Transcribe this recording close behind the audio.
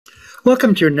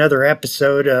Welcome to another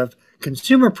episode of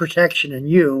Consumer Protection and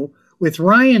You with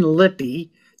Ryan Lippy.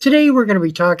 Today we're going to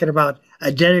be talking about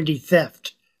identity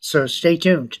theft, so stay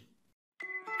tuned.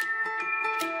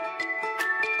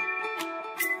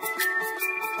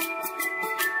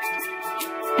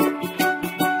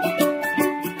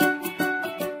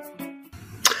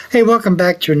 Hey, welcome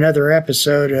back to another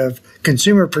episode of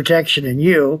Consumer Protection and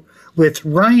You with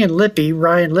Ryan Lippy.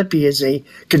 Ryan Lippy is a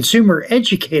consumer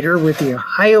educator with the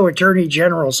Ohio Attorney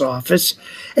General's office,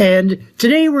 and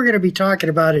today we're going to be talking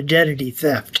about identity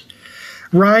theft.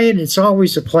 Ryan, it's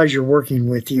always a pleasure working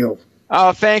with you.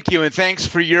 Oh, thank you. And thanks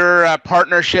for your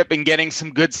partnership and getting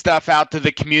some good stuff out to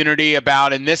the community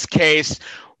about, in this case,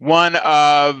 one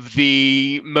of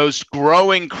the most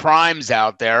growing crimes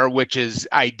out there, which is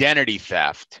identity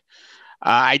theft.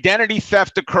 Identity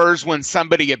theft occurs when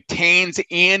somebody obtains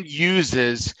and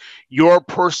uses your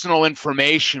personal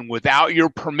information without your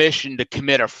permission to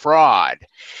commit a fraud.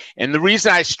 And the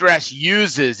reason I stress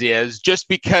uses is just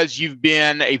because you've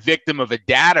been a victim of a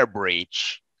data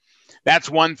breach, that's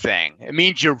one thing. It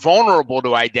means you're vulnerable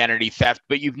to identity theft,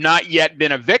 but you've not yet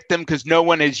been a victim because no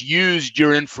one has used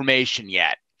your information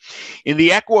yet. In the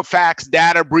Equifax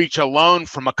data breach alone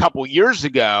from a couple years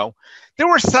ago, there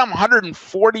were some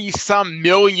 140 some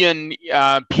million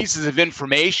pieces of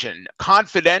information,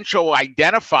 confidential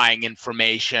identifying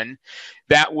information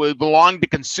that would belong to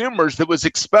consumers that was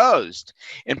exposed.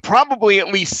 And probably at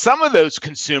least some of those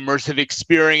consumers have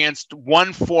experienced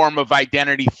one form of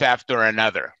identity theft or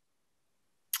another.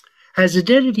 Has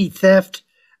identity theft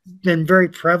been very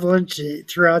prevalent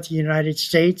throughout the United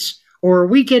States, or are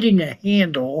we getting a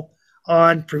handle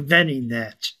on preventing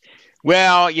that?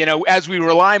 Well, as we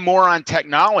rely more on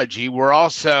technology, we're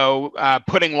also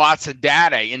putting lots of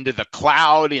data into the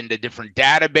cloud, into different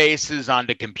databases,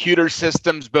 onto computer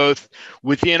systems, both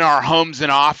within our homes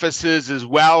and offices, as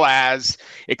well as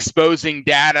exposing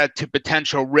data to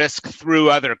potential risk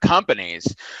through other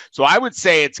companies. So I would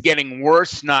say it's getting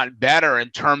worse, not better,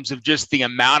 in terms of just the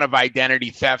amount of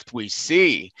identity theft we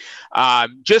see.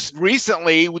 Just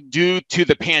recently, due to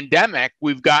the pandemic,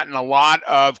 we've gotten a lot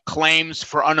of claims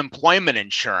for unemployment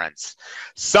insurance.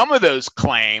 Some of those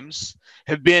claims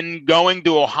have been going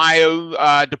to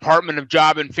Ohio Department of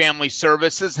Job and Family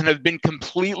Services and have been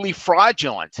completely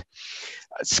fraudulent.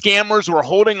 Scammers were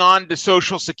holding on to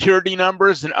Social Security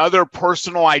numbers and other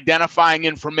personal identifying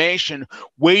information,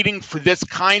 waiting for this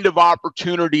kind of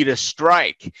opportunity to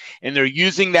strike. And they're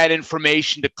using that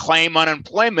information to claim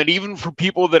unemployment, even for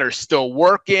people that are still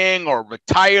working or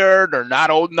retired or not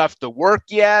old enough to work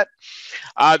yet.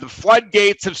 The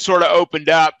floodgates have sort of opened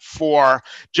up for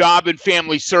Job and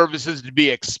Family Services to be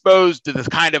exposed to the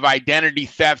kind of identity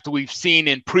theft we've seen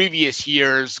in previous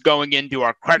years going into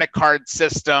our credit card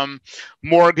system.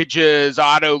 Mortgages,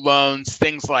 auto loans,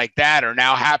 things like that are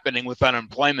now happening with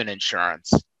unemployment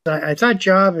insurance. I thought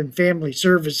Job and Family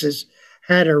Services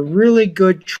had a really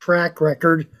good track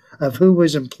record of who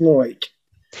was employed.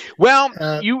 Well,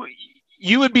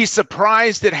 you would be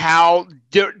surprised at how,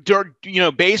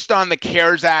 based on the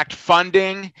CARES Act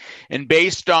funding and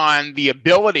based on the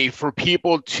ability for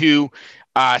people to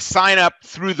sign up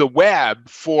through the web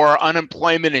for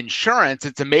unemployment insurance,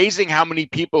 it's amazing how many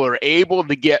people are able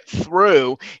to get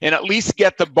through and at least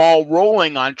get the ball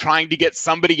rolling on trying to get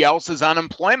somebody else's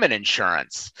unemployment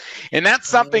insurance. And that's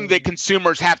something that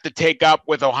consumers have to take up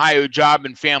with Ohio Job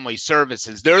and Family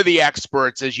Services. They're the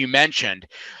experts, as you mentioned,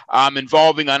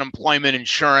 involving unemployment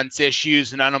insurance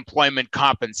issues and unemployment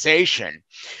compensation.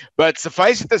 But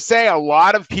suffice it to say, a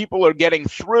lot of people are getting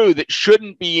through that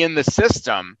shouldn't be in the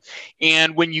system. And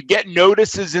when you get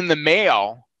notices in the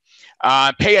mail,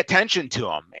 pay attention to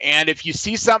them. And if you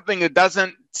see something that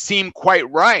doesn't seem quite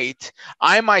right,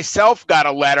 I myself got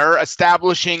a letter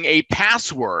establishing a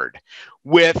password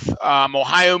with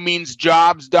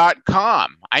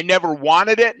ohiomeansjobs.com. I never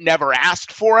wanted it, never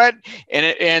asked for it.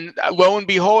 And lo and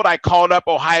behold, I called up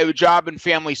Ohio Job and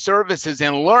Family Services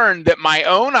and learned that my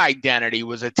own identity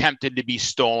was attempted to be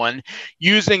stolen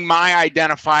using my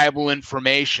identifiable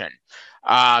information.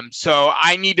 So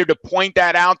I needed to point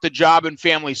that out to Job and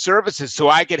Family Services so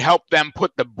I could help them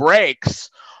put the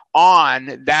brakes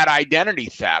on that identity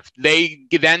theft. They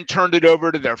then turned it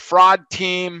over to their fraud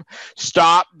team,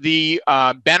 stopped the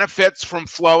benefits from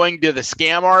flowing to the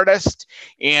scam artist,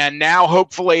 and now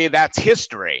hopefully that's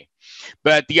history.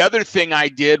 But the other thing I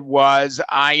did was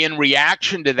in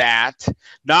reaction to that,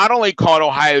 not only called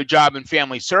Ohio Job and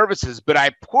Family Services, but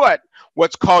I put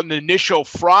what's called an initial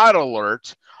fraud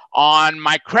alert on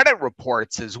my credit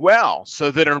reports as well, so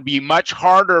that it'll be much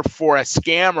harder for a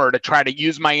scammer to try to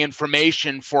use my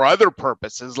information for other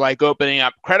purposes, like opening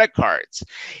up credit cards.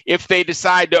 If they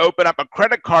decide to open up a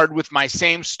credit card with my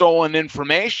same stolen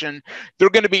information, they're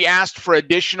going to be asked for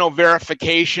additional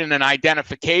verification and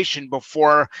identification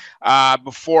before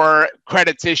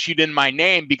credit's issued in my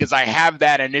name, because I have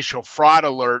that initial fraud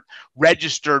alert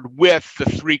registered with the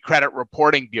 3 credit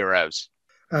reporting bureaus.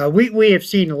 We have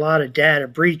seen a lot of data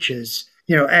breaches.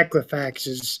 Equifax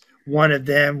is one of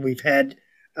them. We've had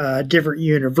different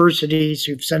universities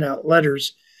who've sent out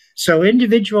letters. So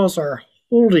individuals are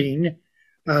holding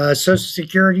Social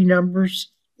Security numbers,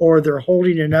 or they're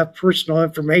holding enough personal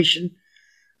information,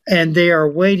 and they are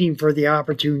waiting for the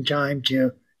opportune time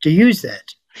to use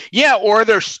that. Yeah, or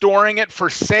they're storing it for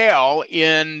sale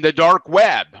in the dark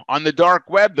web, on the dark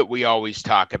web that we always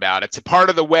talk about. It's a part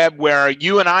of the web where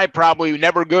you and I probably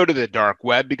never go to the dark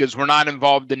web because we're not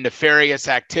involved in nefarious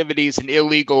activities and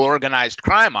illegal organized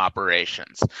crime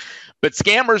operations. But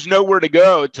scammers know where to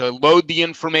go to load the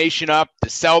information up, to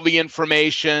sell the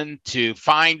information, to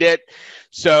find it.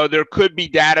 So there could be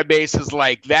databases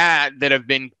like that that have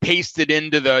been pasted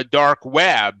into the dark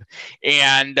web,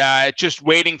 and just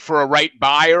waiting for a right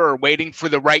buyer or waiting for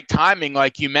the right timing,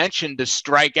 like you mentioned, to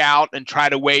strike out and try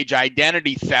to wage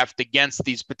identity theft against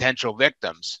these potential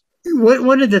victims.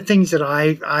 One of the things that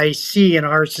I see in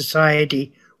our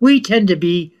society, we tend to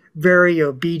be very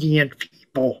obedient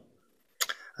people.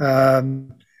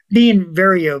 Being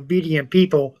very obedient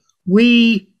people,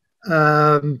 we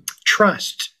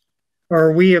trust,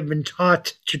 or we have been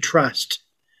taught to trust.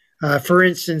 For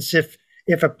instance,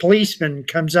 if a policeman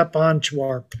comes up onto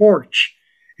our porch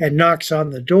and knocks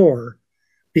on the door,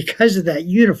 because of that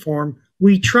uniform,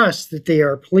 we trust that they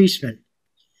are policemen.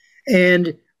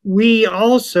 And we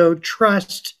also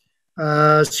trust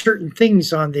certain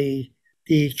things on the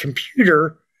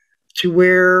computer to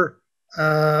where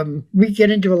we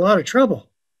get into a lot of trouble.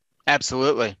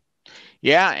 Absolutely.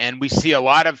 Yeah, and we see a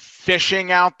lot of phishing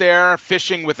out there,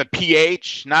 phishing with a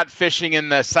PH, not fishing in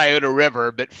the Scioto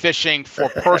River, but phishing for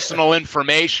personal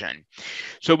information.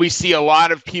 So we see a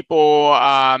lot of people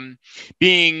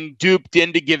being duped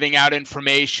into giving out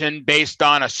information based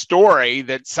on a story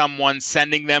that someone's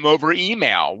sending them over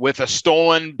email with a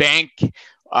stolen bank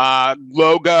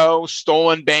logo,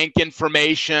 stolen bank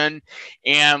information,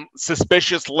 and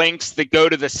suspicious links that go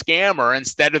to the scammer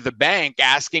instead of the bank,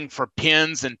 asking for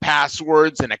PINs and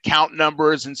passwords and account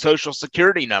numbers and social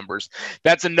security numbers.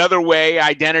 That's another way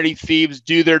identity thieves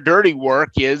do their dirty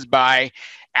work, is by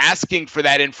asking for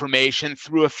that information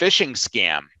through a phishing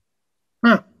scam.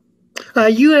 Huh.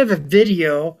 You have a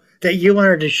video that you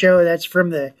wanted to show that's from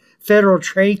the Federal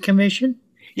Trade Commission?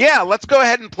 Yeah, let's go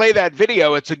ahead and play that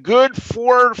video. It's a good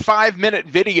 4 or 5 minute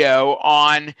video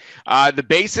on the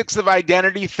basics of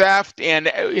identity theft and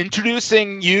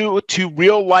introducing you to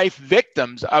real life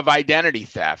victims of identity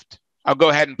theft. I'll go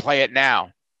ahead and play it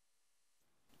now.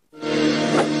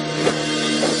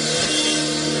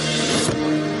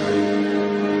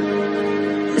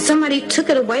 Somebody took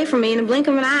it away from me in the blink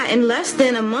of an eye. In less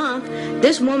than a month,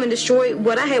 this woman destroyed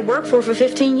what I had worked for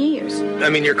 15 years.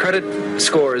 I mean, your credit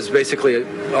score is basically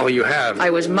all you have. I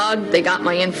was mugged. They got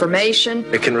my information.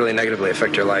 It can really negatively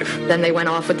affect your life. Then they went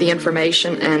off with the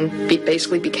information and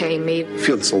basically became me. I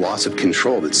feel it's a loss of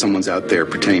control that someone's out there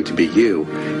pretending to be you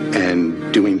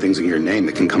and doing things in your name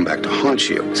that can come back to haunt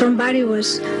you. Somebody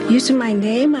was using my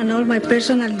name and all my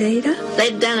personal data.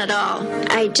 They'd done it all.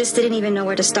 I just didn't even know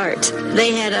where to start.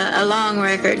 They had a long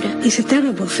record. It's a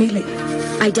terrible feeling.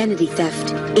 Identity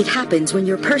theft. It happens when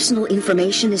your personal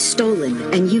information is stolen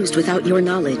and used without your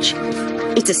knowledge.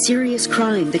 It's a serious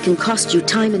crime that can cost you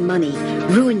time and money,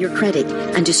 ruin your credit,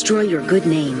 and destroy your good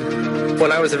name.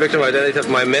 When I was a victim of identity theft,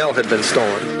 my mail had been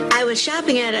stolen. I was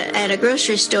shopping at a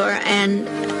grocery store and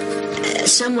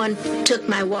someone took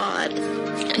my wallet.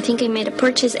 I think I made a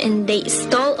purchase and they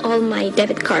stole all my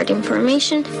debit card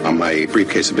information. My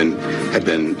briefcase had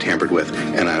been tampered with,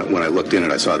 and when I looked in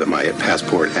it, I saw that my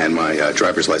passport and my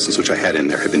driver's license, which I had in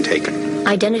there, had been taken.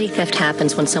 Identity theft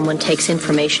happens when someone takes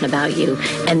information about you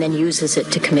and then uses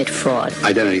it to commit fraud.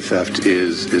 Identity theft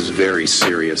is very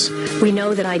serious. We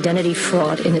know that identity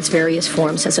fraud in its various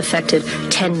forms has affected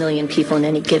 10 million people in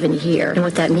any given year. And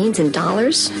what that means in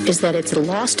dollars is that it's a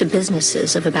loss to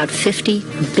businesses of about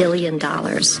 $50 billion.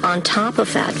 On top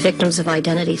of that, victims of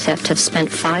identity theft have spent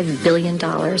 $5 billion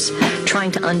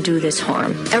trying to undo this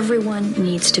harm. Everyone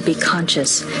needs to be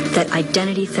conscious that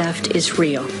identity theft is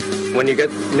real. When you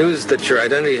get news that your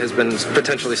identity has been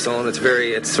potentially stolen,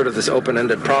 it's sort of this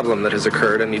open-ended problem that has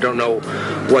occurred, and you don't know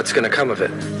what's going to come of it.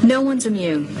 No one's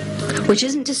immune, which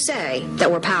isn't to say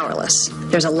that we're powerless.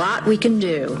 There's a lot we can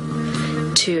do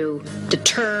to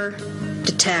deter,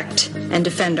 detect, and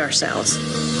defend ourselves.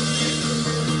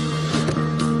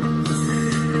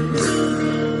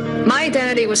 My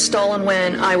identity was stolen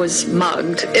when I was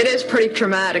mugged. It is pretty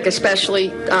traumatic, especially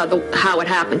how it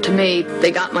happened to me.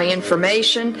 They got my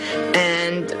information,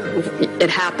 and it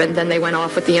happened. Then they went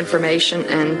off with the information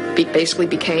and basically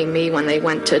became me when they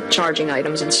went to charging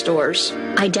items in stores.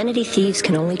 Identity thieves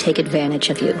can only take advantage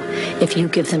of you if you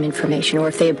give them information or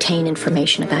if they obtain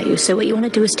information about you. So what you want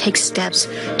to do is take steps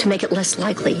to make it less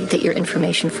likely that your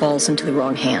information falls into the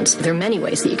wrong hands. There are many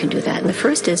ways that you can do that. And the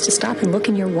first is to stop and look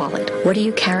in your wallet. What are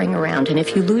you carrying around? And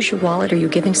if you lose your wallet, are you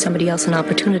giving somebody else an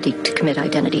opportunity to commit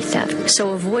identity theft?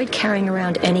 So avoid carrying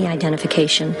around any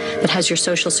identification that has your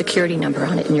social security number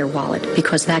on it in your wallet,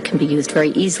 because that can be used very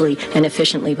easily and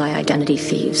efficiently by identity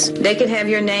thieves. They could have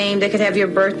your name, they could have your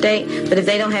birth date, but if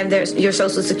they don't have your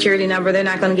social security number, they're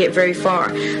not going to get very far.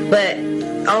 But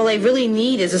all they really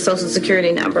need is a social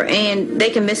security number, and they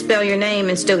can misspell your name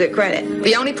and still get credit.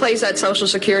 The only place that social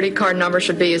security card number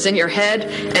should be is in your head,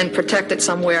 and protected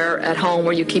somewhere at home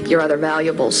where you keep your other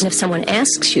valuables. And if someone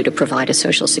asks you to provide a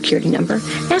social security number,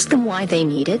 ask them why they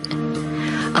need it,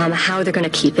 how they're going to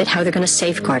keep it, how they're going to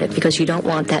safeguard it, because you don't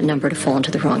want that number to fall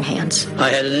into the wrong hands. I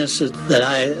had an incident that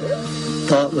I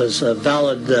thought was a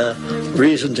valid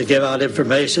reason to give out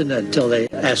information until they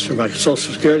asked for my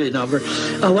social security number.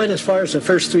 I went as far as the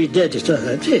first 3 digits. I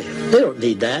thought, gee, they don't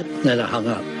need that. And then I hung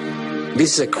up.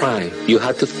 This is a crime. You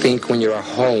have to think when you're at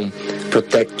home,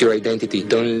 protect your identity.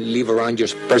 Don't leave around your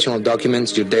personal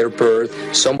documents, your date of birth.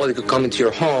 Somebody could come into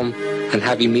your home and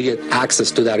have immediate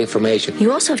access to that information.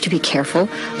 You also have to be careful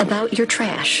about your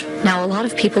trash. Now, a lot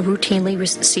of people routinely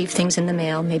receive things in the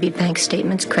mail, maybe bank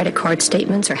statements, credit card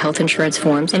statements, or health insurance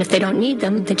forms, and if they don't need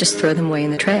them, they just throw them away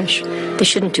in the trash. They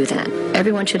shouldn't do that.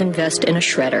 Everyone should invest in a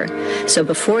shredder. So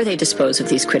before they dispose of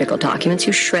these critical documents,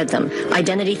 you shred them.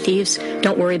 Identity thieves,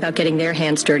 don't worry about getting their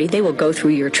hands dirty. They will go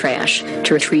through your trash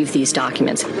to retrieve these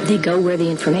documents. They go where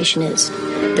the information is.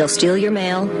 They'll steal your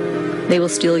mail. They will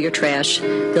steal your trash.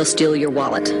 They'll steal your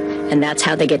wallet. And that's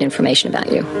how they get information about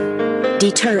you.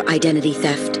 Deter identity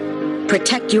theft.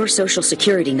 Protect your social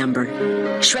security number.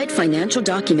 Shred financial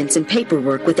documents and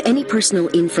paperwork with any personal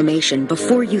information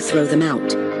before you throw them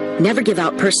out. Never give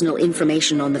out personal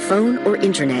information on the phone or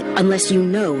internet unless you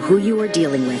know who you are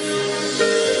dealing with.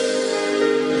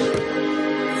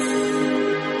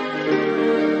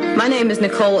 My name is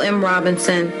Nicole M.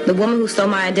 Robinson. The woman who stole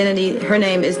my identity, her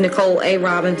name is Nicole A.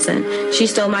 Robinson. She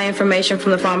stole my information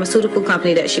from the pharmaceutical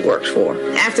company that she worked for.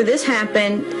 After this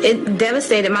happened, it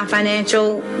devastated my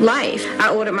financial life. I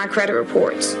ordered my credit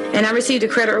reports, and I received a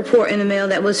credit report in the mail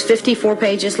that was 54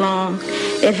 pages long.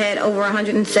 It had over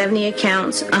 170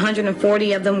 accounts.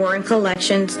 140 of them were in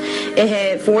collections. It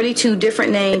had 42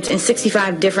 different names and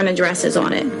 65 different addresses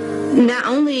on it. Not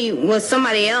only was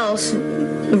somebody else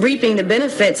reaping the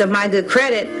benefits of my good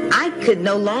credit, I could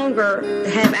no longer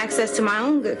have access to my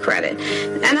own good credit.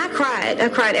 And I cried. I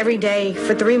cried every day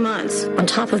for 3 months. On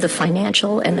top of the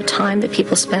financial and the time that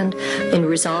people spend in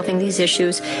resolving these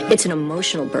issues, it's an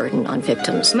emotional burden on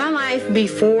victims. My life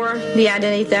before the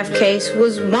identity theft case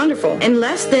was wonderful. In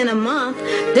less than a month,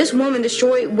 this woman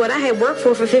destroyed what I had worked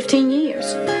for 15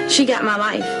 years. She got my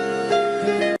life.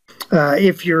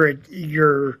 If your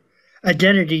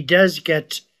identity does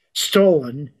get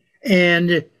stolen,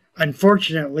 and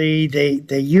unfortunately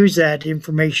they use that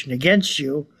information against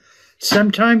you,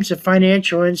 sometimes the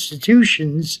financial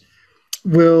institutions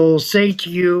will say to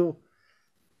you,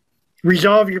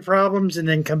 resolve your problems and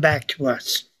then come back to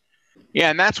us.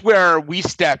 Yeah, and that's where we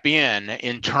step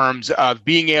in terms of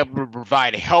being able to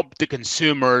provide help to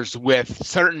consumers with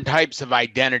certain types of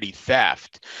identity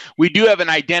theft. We do have an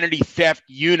identity theft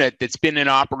unit that's been in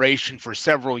operation for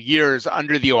several years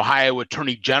under the Ohio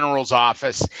Attorney General's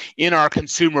office in our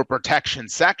consumer protection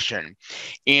section.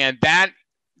 And that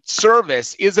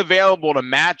service is available to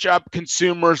match up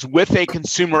consumers with a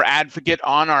consumer advocate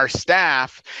on our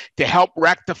staff to help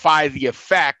rectify the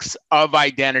effects of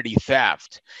identity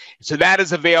theft. So that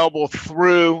is available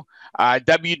through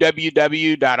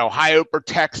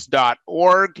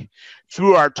www.ohioprotects.org,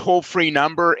 through our toll-free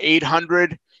number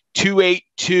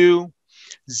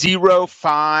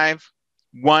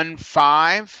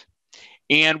 800-282-0515.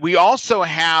 And we also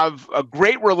have a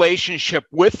great relationship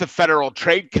with the Federal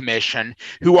Trade Commission,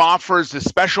 who offers a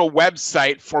special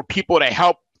website for people to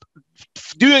help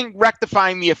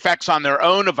rectifying the effects on their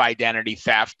own of identity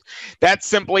theft, that's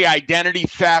simply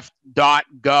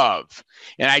identitytheft.gov.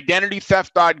 And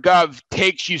identitytheft.gov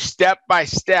takes you step by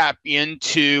step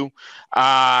into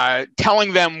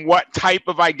telling them what type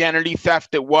of identity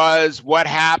theft it was, what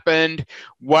happened,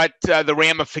 what the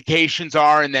ramifications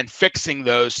are, and then fixing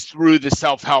those through the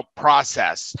self-help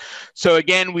process. So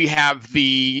again, we have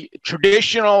the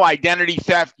traditional identity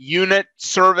theft unit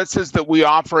services that we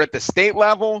offer at the state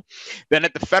level. Then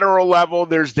at the federal level,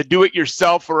 there's the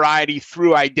do-it-yourself variety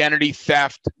through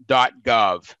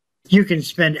identitytheft.gov. You can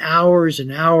spend hours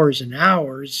and hours and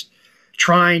hours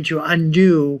trying to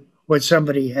undo what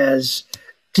somebody has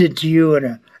did to you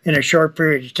in a short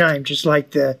period of time, just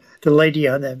like the lady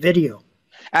on that video.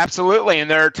 Absolutely. And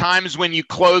there are times when you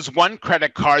close one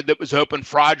credit card that was opened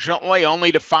fraudulently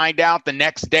only to find out the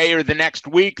next day or the next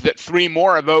week that 3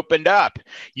 more have opened up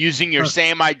using your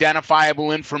same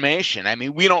identifiable information. I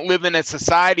mean, we don't live in a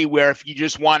society where if you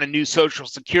just want a new social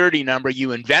security number,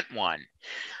 you invent one.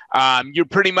 You're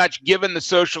pretty much given the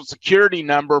social security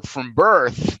number from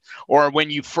birth or when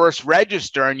you first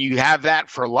register, and you have that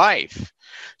for life.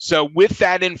 So with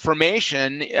that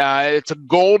information, it's a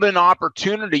golden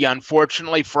opportunity,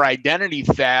 unfortunately, for identity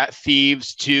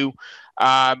thieves to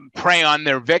prey on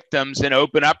their victims and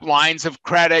open up lines of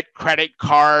credit, credit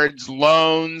cards,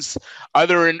 loans,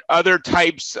 other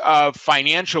types of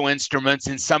financial instruments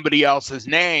in somebody else's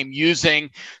name using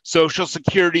social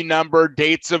security number,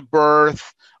 dates of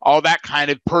birth, all that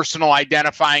kind of personal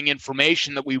identifying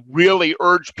information that we really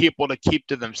urge people to keep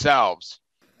to themselves.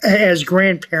 As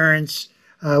grandparents,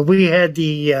 we had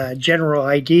the general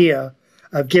idea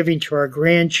of giving to our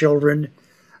grandchildren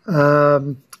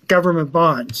government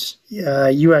bonds,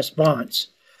 U.S. bonds.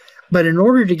 But in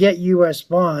order to get U.S.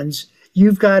 bonds,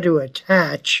 you've got to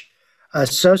attach a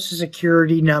Social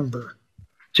Security number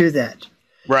to that.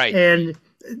 Right. And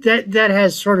that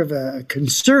has sort of a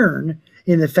concern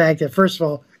in the fact that, first of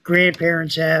all,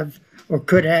 grandparents have or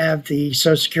could have the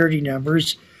Social Security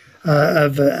numbers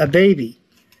of a baby.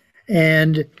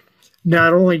 And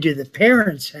not only do the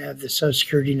parents have the Social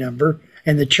Security number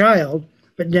and the child,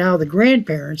 but now the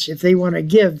grandparents, if they want to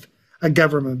give a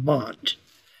government bond.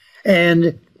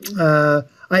 And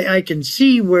I can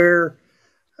see where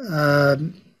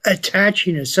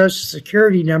attaching a Social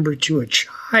Security number to a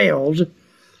child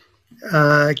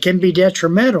can be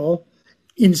detrimental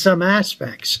in some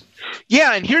aspects.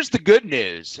 Yeah, and here's the good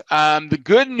news. The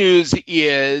good news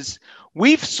is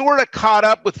we've sort of caught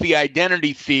up with the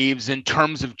identity thieves in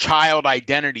terms of child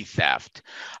identity theft.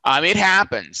 It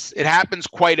happens. It happens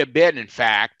quite a bit, in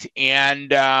fact.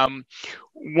 And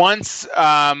once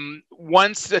a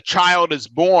child is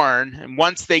born and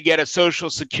once they get a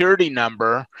Social Security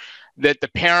number that the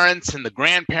parents and the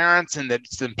grandparents and that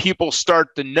some people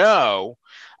start to know,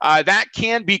 that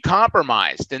can be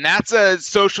compromised. And that's a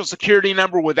Social Security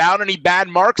number without any bad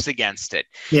marks against it.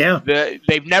 Yeah.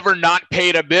 They've never not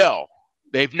paid a bill.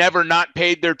 They've never not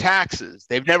paid their taxes.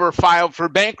 They've never filed for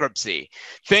bankruptcy.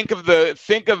 Think of the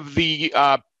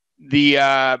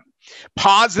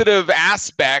positive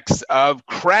aspects of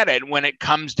credit when it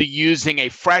comes to using a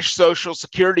fresh Social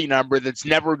Security number that's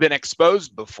never been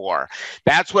exposed before.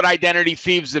 That's what identity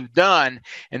thieves have done,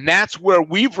 and that's where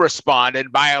we've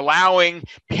responded by allowing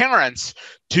parents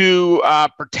to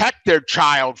protect their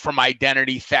child from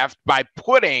identity theft by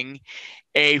putting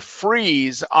a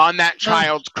freeze on that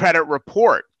child's credit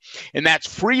report. And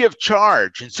that's free of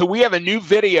charge. And so we have a new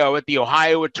video at the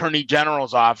Ohio Attorney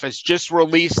General's office just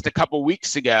released a couple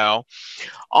weeks ago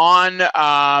on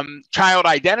child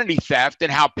identity theft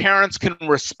and how parents can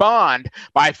respond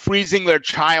by freezing their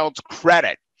child's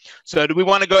credit. So do we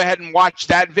want to go ahead and watch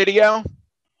that video?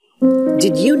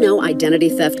 Did you know identity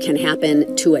theft can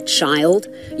happen to a child?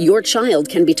 Your child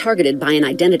can be targeted by an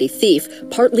identity thief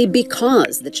partly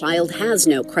because the child has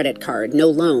no credit card, no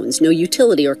loans, no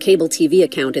utility or cable TV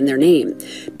account in their name.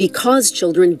 Because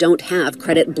children don't have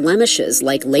credit blemishes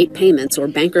like late payments or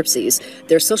bankruptcies,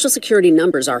 their Social Security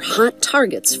numbers are hot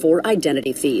targets for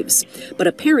identity thieves. But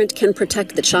a parent can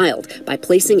protect the child by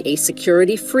placing a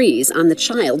security freeze on the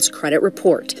child's credit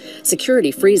report.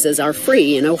 Security freezes are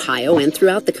free in Ohio and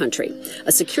throughout the country.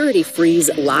 A security freeze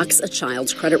locks a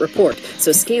child's credit report,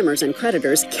 so scammers and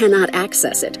creditors cannot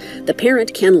access it. The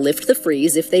parent can lift the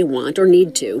freeze if they want or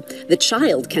need to. The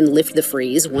child can lift the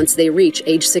freeze once they reach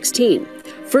age 16.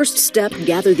 First step,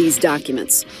 gather these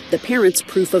documents. The parent's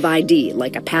proof of ID,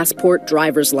 like a passport,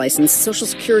 driver's license, Social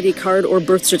Security card, or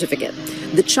birth certificate.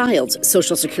 The child's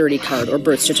Social Security card or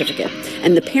birth certificate.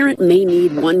 And the parent may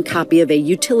need one copy of a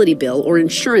utility bill or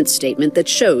insurance statement that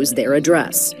shows their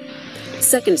address.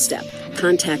 Second step,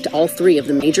 contact all three of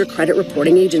the major credit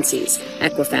reporting agencies,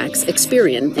 Equifax,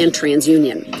 Experian, and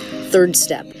TransUnion. Third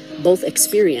step, both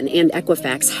Experian and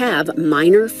Equifax have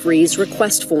minor freeze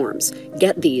request forms.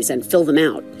 Get these and fill them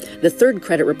out. The third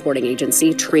credit reporting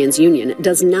agency, TransUnion,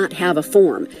 does not have a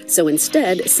form, so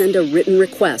instead send a written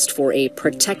request for a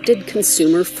protected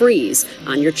consumer freeze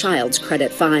on your child's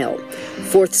credit file.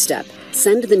 Fourth step,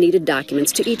 send the needed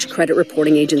documents to each credit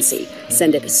reporting agency.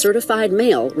 Send it certified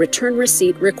mail, return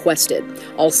receipt requested.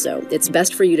 Also, it's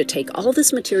best for you to take all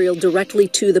this material directly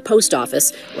to the post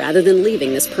office rather than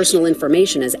leaving this personal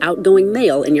information as outgoing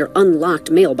mail in your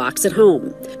unlocked mailbox at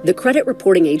home. The credit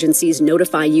reporting agencies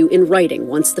notify you in writing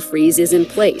once the freeze is in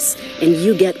place, and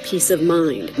you get peace of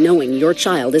mind knowing your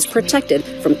child is protected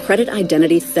from credit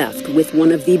identity theft with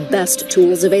one of the best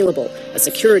tools available, a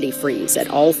security freeze at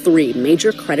all three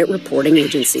major credit reporting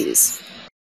agencies.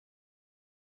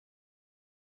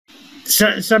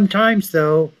 Sometimes,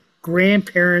 though,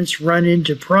 grandparents run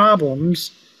into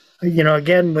problems,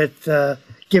 again, with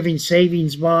giving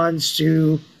savings bonds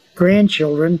to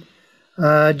grandchildren.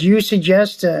 Do you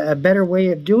suggest a better way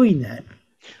of doing that?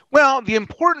 Well, the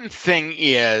important thing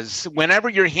is whenever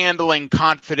you're handling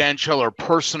confidential or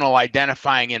personal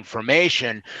identifying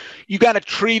information, you got to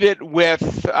treat it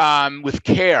with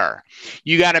care.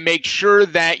 You got to make sure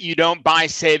that you don't buy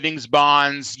savings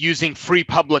bonds using free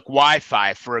public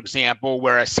Wi-Fi, for example,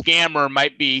 where a scammer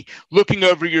might be looking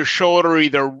over your shoulder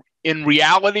either in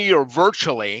reality or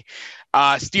virtually,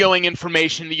 stealing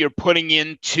information that you're putting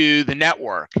into the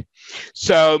network.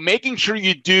 So making sure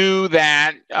you do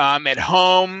that at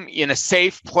home, in a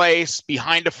safe place,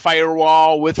 behind a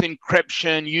firewall, with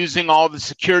encryption, using all the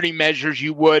security measures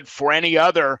you would for any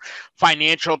other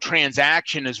financial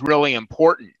transaction is really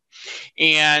important.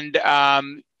 And,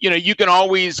 you can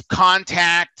always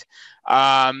contact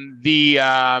the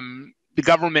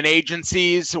government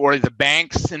agencies or the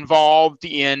banks involved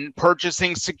in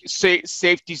purchasing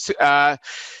safety,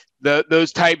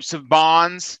 those types of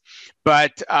bonds.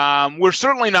 But we're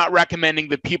certainly not recommending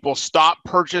that people stop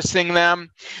purchasing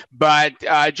them, but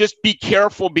just be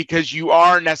careful because you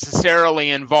are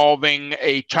necessarily involving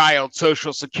a child's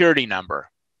social security number.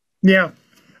 Yeah,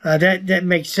 that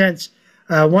makes sense.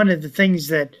 One of the things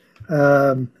that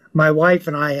my wife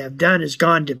and I have done is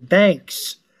gone to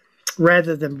banks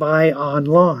rather than buy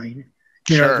online,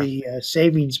 the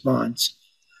savings bonds.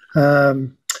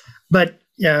 But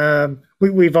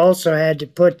we've also had to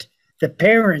put the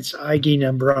parent's ID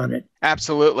number on it.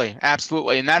 Absolutely.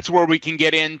 Absolutely. And that's where we can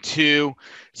get into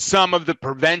some of the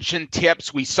prevention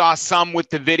tips. We saw some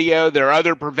with the video. There are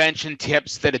other prevention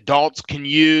tips that adults can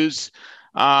use,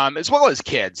 as well as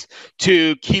kids,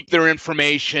 to keep their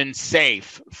information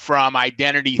safe from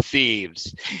identity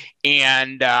thieves,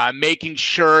 and making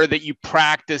sure that you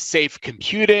practice safe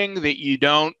computing, that you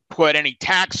don't put any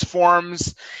tax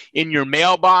forms in your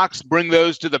mailbox. Bring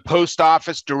those to the post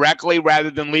office directly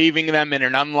rather than leaving them in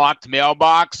an unlocked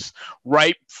mailbox,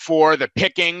 ripe for the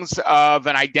pickings of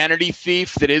an identity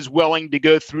thief that is willing to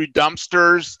go through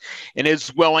dumpsters and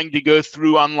is willing to go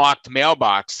through unlocked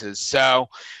mailboxes. So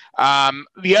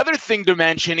the other thing to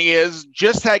mention is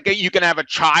just like you can have a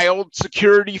child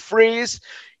security freeze,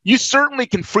 you certainly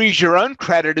can freeze your own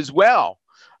credit as well.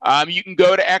 You can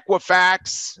go to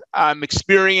Equifax,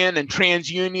 Experian, and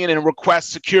TransUnion and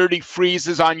request security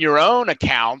freezes on your own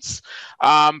accounts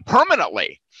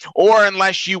permanently, or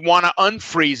unless you want to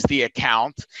unfreeze the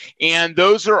account, and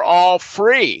those are all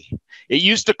free. It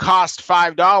used to cost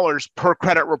 $5 per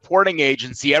credit reporting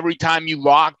agency every time you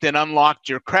locked and unlocked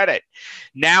your credit.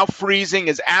 Now freezing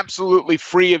is absolutely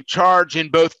free of charge in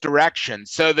both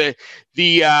directions. So the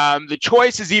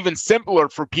choice is even simpler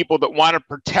for people that want to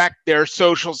protect their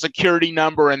social security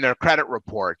number and their credit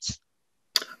reports.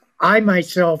 I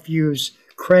myself use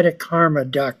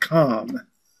creditkarma.com.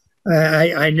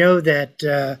 I know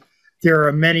that there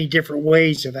are many different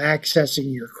ways of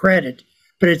accessing your credit,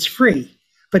 but it's free.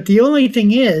 But the only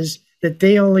thing is that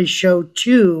they only show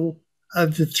 2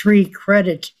 of the 3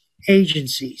 credit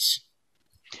agencies.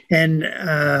 And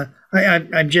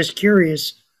I'm just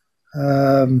curious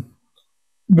why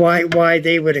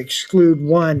they would exclude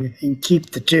one and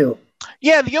keep the 2.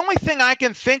 Yeah, the only thing I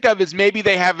can think of is maybe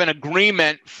they have an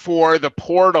agreement for the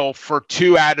portal for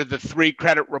 2 out of the 3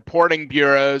 credit reporting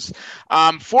bureaus.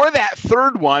 For that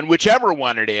third one, whichever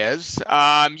one it is,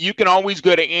 you can always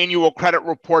go to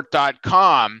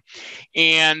annualcreditreport.com,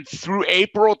 and through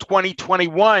April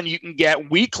 2021, you can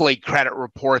get weekly credit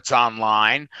reports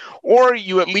online, or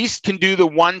you at least can do the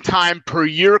one-time per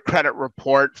year credit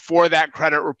report for that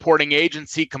credit reporting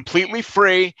agency completely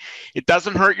free. It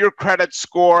doesn't hurt your credit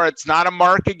score. It's not a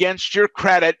mark against your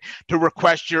credit to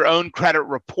request your own credit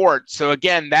report. So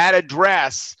again, that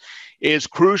address is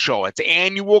crucial. It's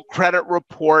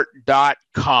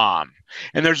annualcreditreport.com.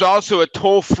 And there's also a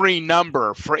toll-free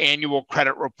number for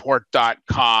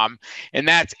annualcreditreport.com, and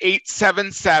that's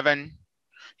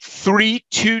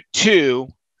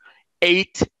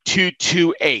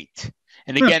 877-322-8228.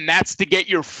 And again, that's to get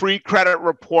your free credit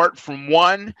report from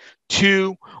 1,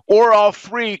 2, or all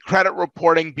 3 credit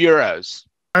reporting bureaus.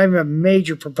 I'm a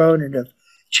major proponent of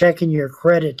checking your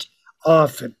credit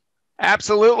often.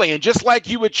 Absolutely. And just like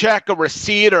you would check a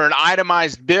receipt or an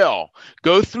itemized bill,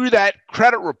 go through that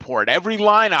credit report, every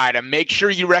line item, make sure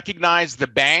you recognize the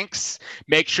banks,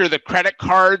 make sure the credit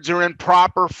cards are in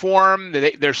proper form,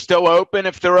 they're still open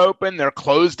if they're open, they're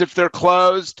closed if they're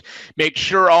closed, make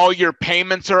sure all your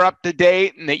payments are up to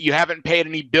date and that you haven't paid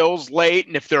any bills late.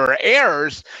 And if there are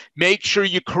errors, make sure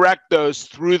you correct those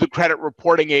through the credit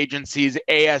reporting agencies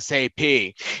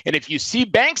ASAP. And if you see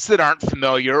banks that aren't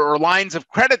familiar or lines of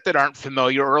credit that aren't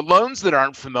familiar or loans that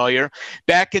aren't familiar,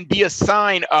 that can be a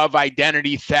sign of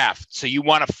identity theft. So you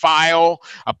want to file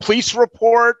a police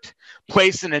report,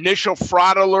 place an initial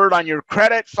fraud alert on your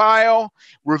credit file,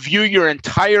 review your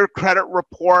entire credit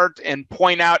report, and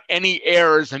point out any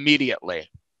errors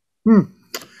immediately. We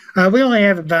only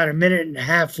have about a minute and a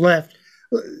half left.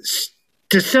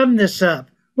 To sum this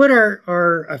up, what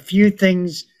are a few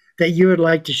things that you would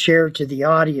like to share to the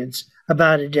audience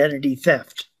about identity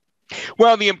theft?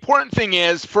 Well, the important thing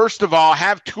is, first of all,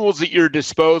 have tools at your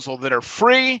disposal that are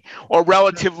free or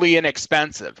relatively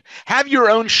inexpensive. Have your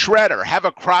own shredder. Have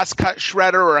a crosscut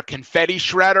shredder or a confetti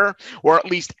shredder, or at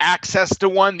least access to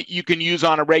one that you can use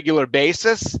on a regular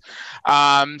basis.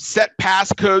 Set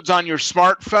passcodes on your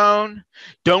smartphone.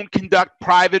 Don't conduct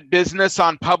private business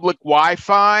on public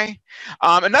Wi-Fi.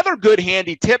 Another good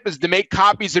handy tip is to make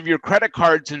copies of your credit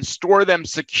cards and store them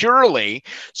securely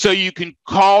so you can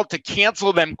call to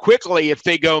cancel them quickly if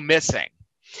they go missing.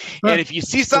 And if you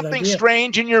see something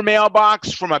strange in your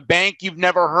mailbox from a bank you've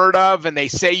never heard of and they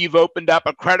say you've opened up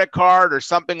a credit card or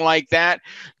something like that,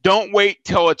 don't wait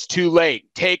till it's too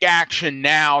late. Take action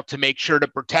now to make sure to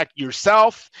protect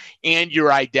yourself and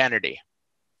your identity.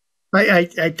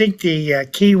 I think the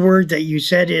key word that you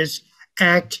said is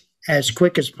act as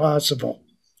quick as possible.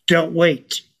 Don't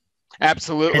wait.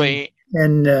 Absolutely.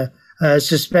 And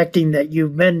suspecting that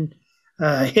you've been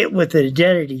hit with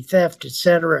identity theft,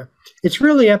 etc., it's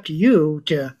really up to you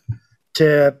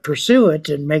to pursue it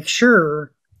and make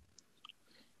sure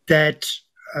that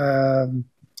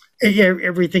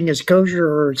everything is kosher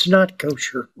or it's not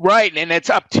kosher. Right, and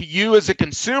it's up to you as a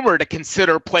consumer to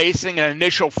consider placing an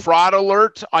initial fraud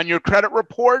alert on your credit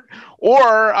report,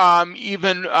 or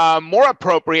even more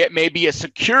appropriate, maybe a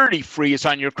security freeze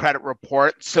on your credit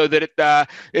report so that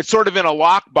it's sort of in a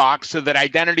lockbox so that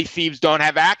identity thieves don't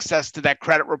have access to that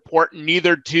credit report, and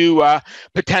neither to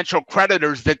potential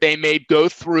creditors that they may go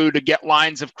through to get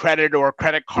lines of credit or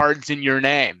credit cards in your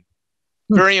name.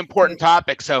 Very important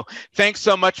topic. So thanks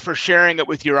so much for sharing it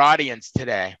with your audience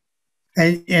today.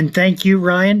 And thank you,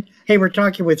 Ryan. Hey, we're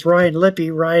talking with Ryan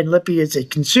Lippy. Ryan Lippy is a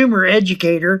consumer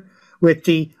educator with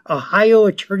the Ohio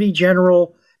Attorney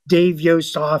General Dave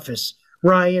Yost office.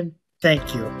 Ryan,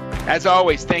 thank you. As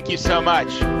always, thank you so much.